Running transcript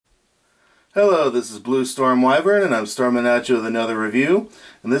Hello, this is Blue Storm Wyvern, and I'm storming at you with another review.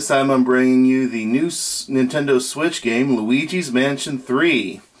 And this time I'm bringing you the new Nintendo Switch game, Luigi's Mansion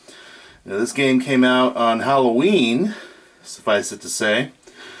 3. Now, this game came out on Halloween, suffice it to say,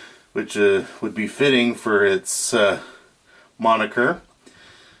 which would be fitting for its moniker.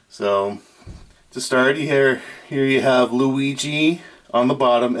 So, to start, here you have Luigi on the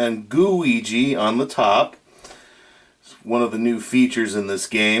bottom and Gooigi on the top. It's one of the new features in this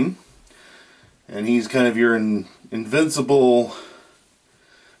game. And he's kind of your invincible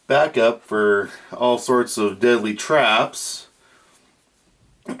backup for all sorts of deadly traps.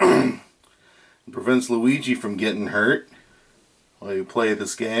 It prevents Luigi from getting hurt while you play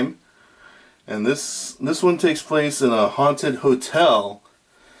this game. And this one takes place in a haunted hotel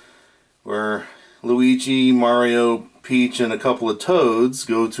where Luigi, Mario, Peach, and a couple of Toads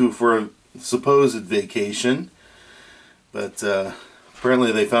go to for a supposed vacation. But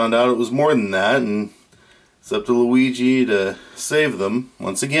apparently they found out it was more than that, and it's up to Luigi to save them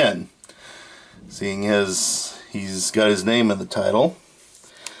once again, seeing as he's got his name in the title.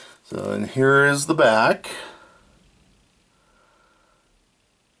 So, and here is the back.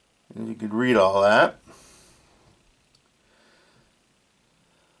 And you could read all that.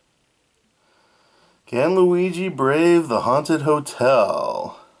 Can Luigi brave the haunted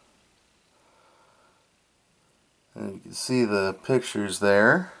hotel? And you can see the pictures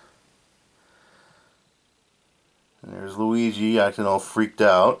there. And there's Luigi acting all freaked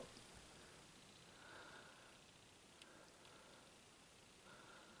out.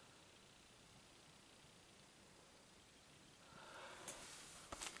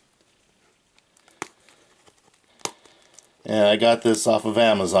 And I got this off of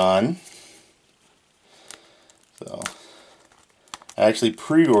Amazon. So I actually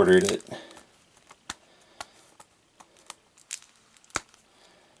pre-ordered it.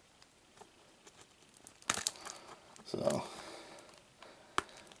 So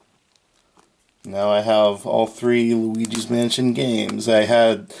now I have all three Luigi's Mansion games. I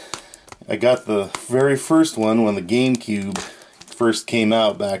got the very first one when the GameCube first came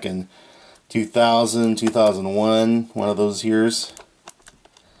out back in 2000, 2001, one of those years.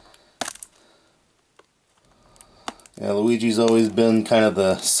 Yeah, Luigi's always been kind of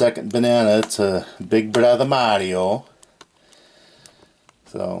the second banana to Big Brother Mario.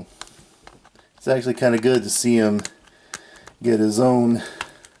 So it's actually kind of good to see him get his own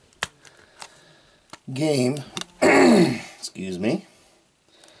game. Excuse me.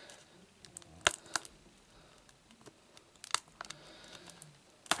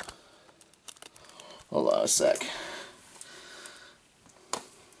 Hold on a sec.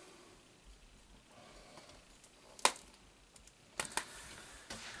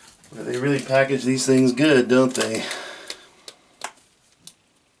 Well, they really package these things good, don't they?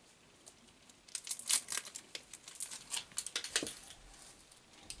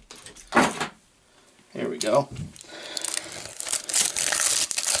 Here we go.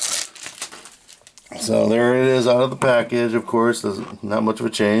 So there it is out of the package. Of course, there's not much of a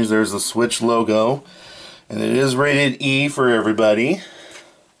change. There's the Switch logo, and it is rated E for everybody.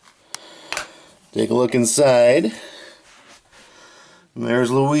 Take a look inside. And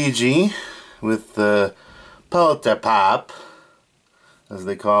there's Luigi with the Polter Pop, as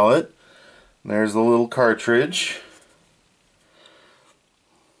they call it. And there's the little cartridge.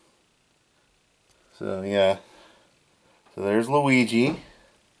 So yeah, so there's Luigi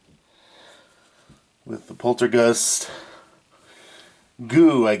with the poltergust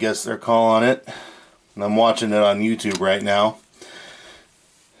goo, I guess they're calling it. And I'm watching it on YouTube right now.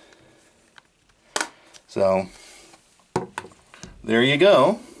 So there you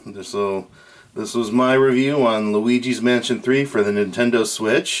go. So this was my review on Luigi's Mansion 3 for the Nintendo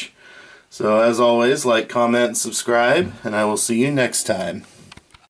Switch. So as always, like, comment, and subscribe, and I will see you next time.